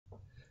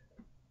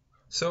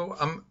So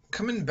I'm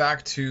coming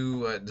back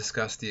to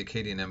discuss the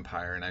Akkadian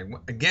Empire, and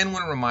again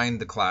want to remind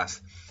the class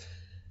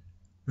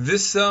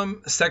this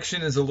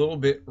section is a little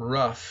bit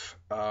rough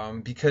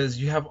because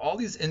you have all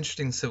these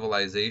interesting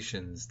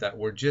civilizations that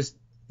we're just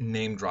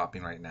name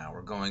dropping right now.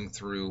 We're going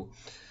through,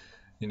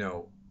 you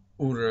know,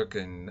 Uruk,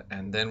 and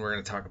then we're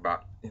going to talk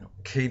about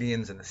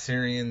Akkadians and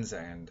Assyrians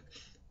and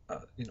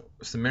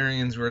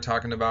Sumerians we were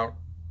talking about.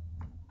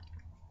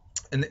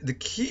 And the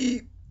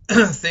key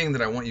thing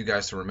that I want you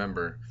guys to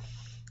remember,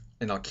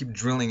 and I'll keep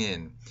drilling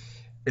in,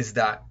 is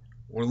that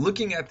we're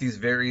looking at these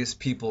various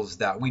peoples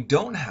that we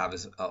don't have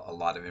a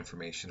lot of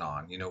information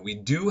on. We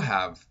do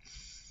have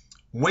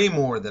way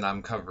more than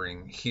I'm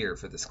covering here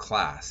for this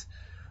class,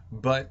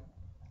 but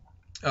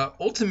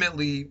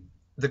ultimately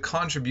the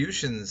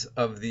contributions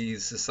of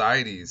these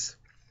societies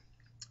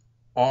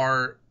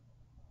are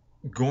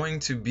going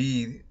to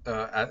be,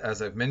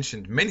 as I've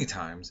mentioned many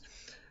times,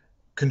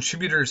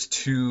 contributors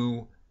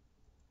to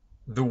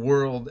the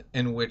world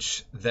in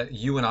which that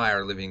you and I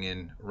are living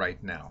in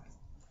right now.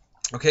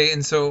 Okay,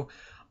 and so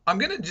I'm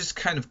going to just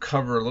kind of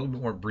cover a little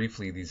bit more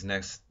briefly these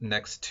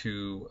next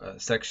two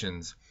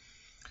sections,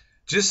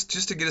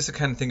 just to get us to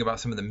kind of think about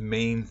some of the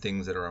main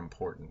things that are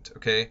important.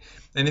 Okay,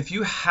 and if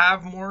you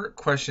have more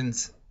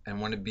questions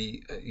and want to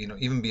be,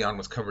 even beyond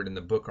what's covered in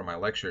the book or my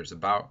lectures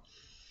about,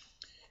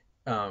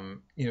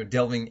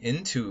 delving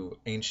into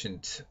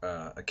ancient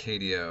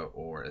Acadia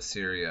or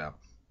Assyria,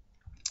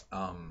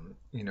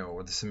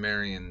 or the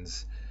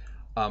Sumerians,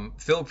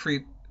 feel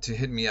free to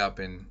hit me up,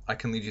 and I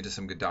can lead you to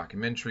some good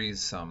documentaries,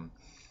 some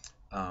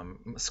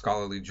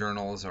scholarly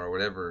journals, or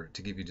whatever,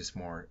 to give you just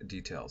more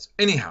details.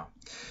 Anyhow,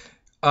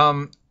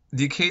 the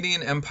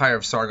Akkadian Empire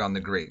of Sargon the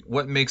Great.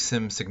 What makes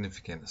him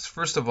significant?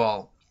 First of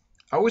all,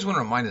 I always want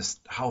to remind us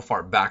how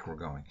far back we're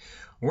going.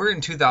 We're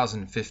in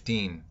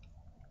 2015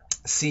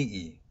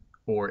 CE,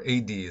 or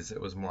AD as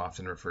it was more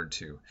often referred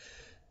to.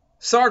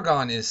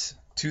 Sargon is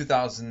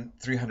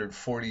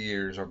 2,340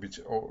 years,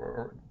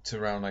 or to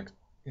around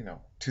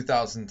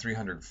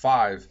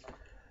 2,305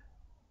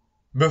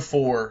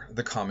 before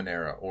the Common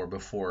Era, or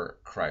before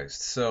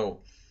Christ. So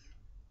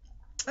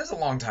that's a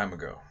long time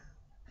ago.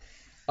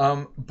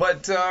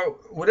 But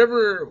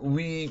whatever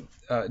we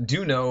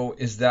do know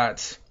is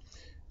that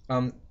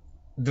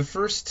the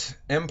first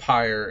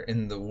empire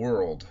in the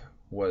world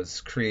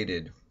was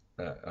created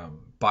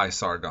by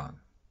Sargon.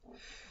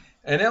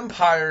 And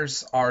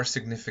empires are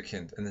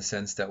significant in the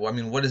sense that,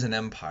 what is an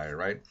empire,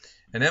 right?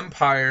 An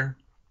empire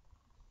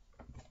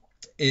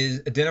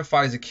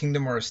identifies a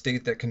kingdom or a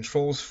state that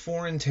controls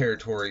foreign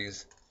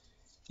territories,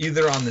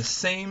 either on the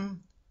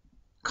same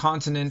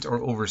continent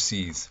or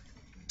overseas.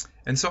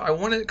 And so I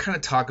want to kind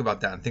of talk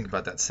about that and think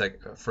about that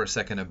for a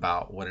second,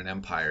 about what an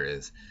empire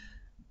is.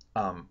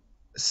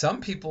 Some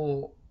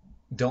people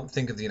don't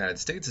think of the United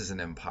States as an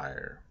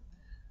empire,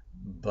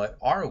 but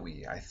are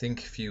we? I think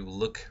if you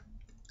look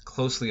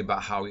closely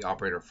about how we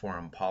operate our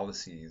foreign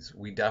policies,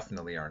 we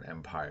definitely are an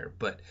empire,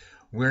 but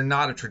we're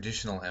not a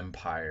traditional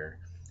empire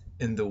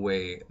in the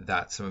way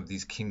that some of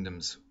these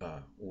kingdoms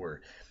were.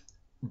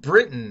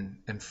 Britain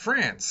and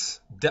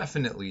France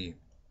definitely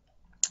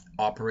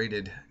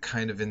operated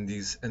kind of in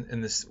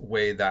this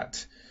way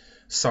that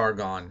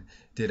Sargon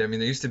did. There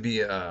used to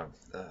be an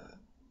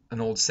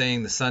old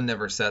saying, the sun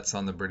never sets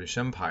on the British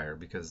Empire,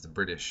 because the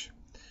British,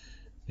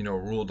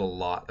 ruled a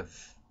lot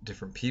of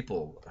different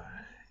people.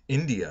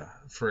 India,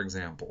 for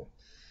example.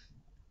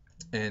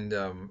 And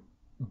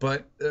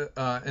but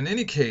in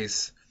any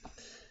case,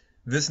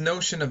 this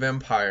notion of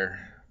empire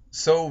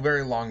so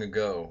very long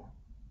ago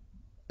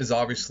is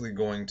obviously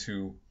going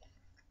to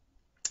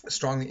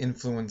strongly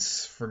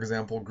influence, for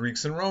example,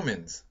 Greeks and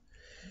Romans.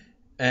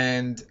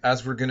 And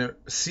as we're going to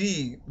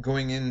see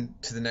going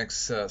into the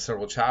next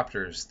several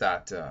chapters,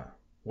 that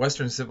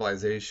Western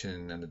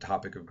civilization and the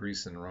topic of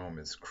Greece and Rome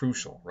is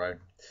crucial, right?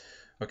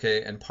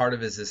 Okay, and part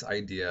of it is this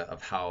idea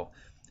of how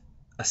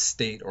a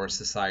state or a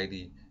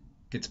society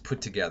gets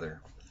put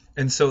together.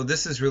 And so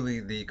this is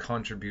really the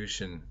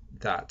contribution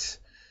that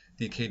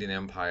the Akkadian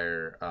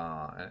Empire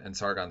and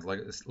Sargon's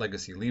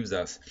legacy leaves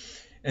us.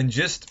 And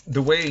just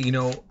the way,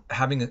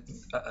 having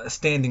a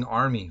standing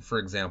army, for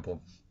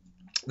example,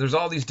 there's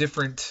all these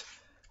different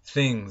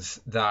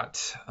things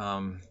that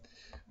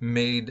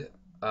made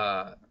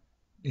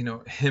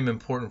him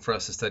important for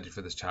us to study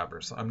for this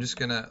chapter. So I'm just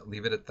going to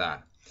leave it at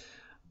that.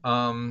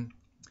 And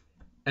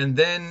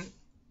then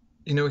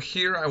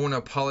here I want to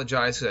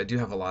apologize, because I do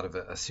have a lot of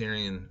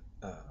Assyrian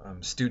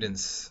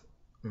students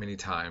many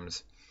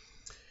times,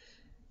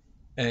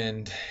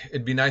 and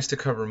it'd be nice to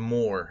cover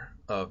more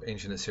of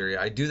ancient Assyria.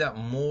 I do that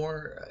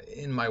more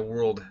in my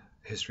world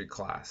history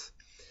class.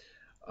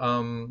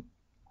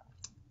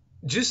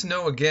 Just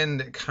know, again,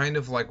 that kind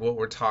of like what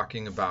we're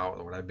talking about,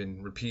 or what I've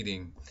been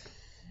repeating,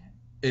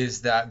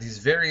 is that these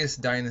various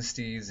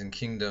dynasties and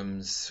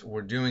kingdoms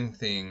were doing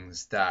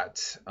things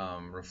that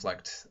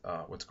reflect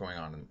what's going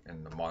on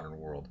in the modern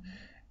world.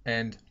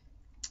 And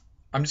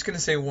I'm just going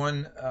to say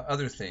one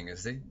other thing,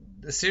 is that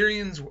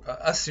Assyrians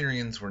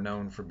were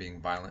known for being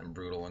violent and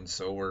brutal, and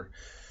so were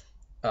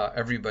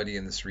everybody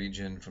in this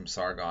region from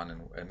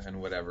Sargon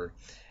and whatever.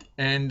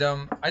 And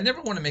I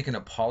never want to make an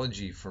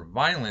apology for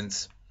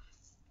violence,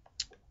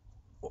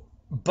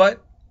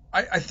 but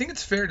I think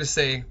it's fair to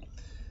say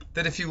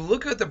that if you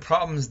look at the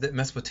problems that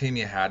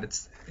Mesopotamia had,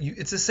 it's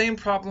the same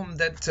problem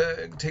that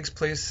takes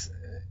place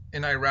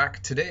in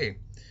Iraq today.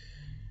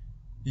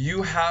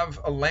 You have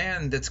a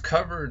land that's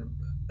covered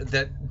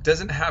that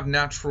doesn't have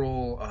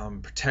natural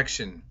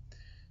protection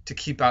to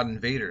keep out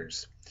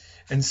invaders.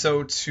 And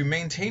so to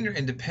maintain your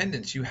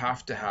independence, you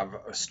have to have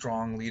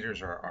strong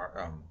leaders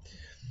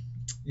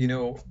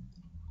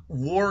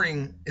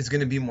warring is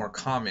going to be more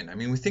common. I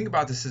mean, we think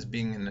about this as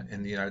being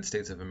in the United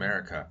States of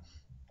America.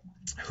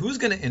 Who's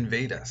going to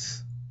invade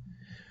us?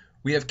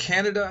 We have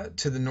Canada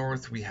to the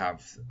north. We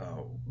have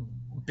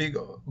big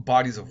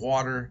bodies of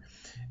water.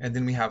 And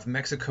then we have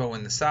Mexico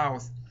in the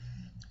south.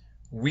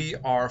 We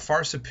are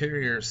far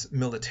superiors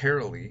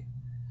militarily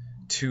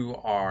to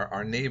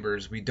our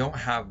neighbors. We don't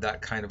have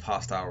that kind of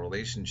hostile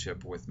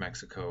relationship with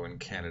Mexico and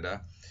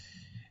Canada.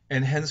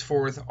 And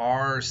henceforth,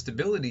 our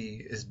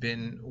stability has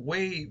been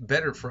way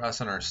better for us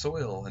on our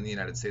soil in the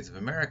United States of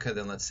America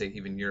than, let's say,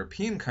 even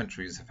European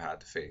countries have had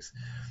to face.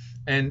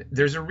 And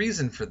there's a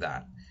reason for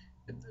that.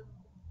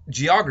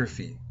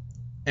 Geography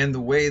and the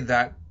way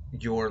that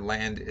your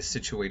land is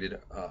situated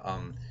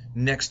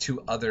next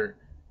to other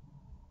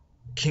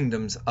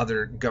kingdoms,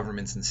 other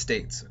governments and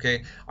states.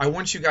 Okay, I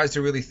want you guys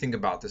to really think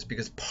about this,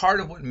 because part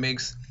of what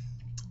makes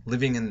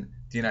living in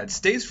the United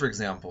States, for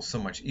example, so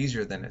much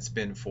easier than it's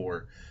been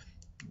for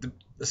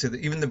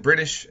even the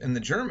British and the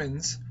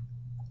Germans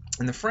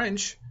and the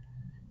French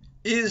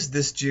is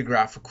this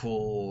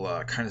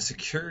geographical kind of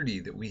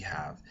security that we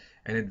have,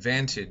 an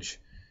advantage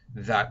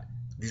that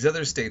these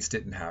other states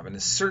didn't have, and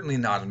is certainly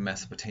not in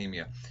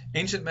Mesopotamia.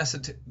 Ancient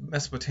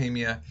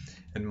Mesopotamia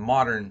and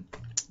modern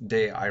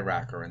day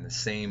Iraq are in the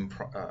same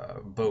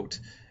boat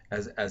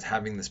as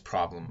having this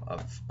problem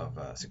of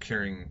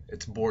securing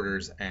its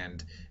borders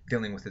and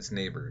dealing with its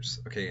neighbors,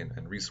 okay,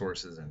 and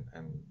resources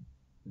and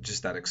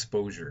just that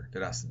exposure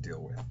that it has to deal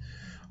with.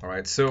 All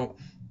right, so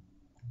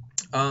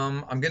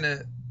I'm going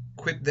to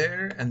quit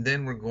there, and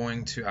then we're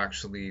going to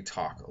actually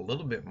talk a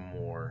little bit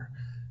more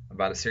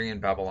about Assyrian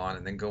Babylon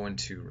and then go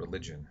into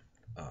religion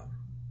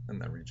in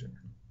that region.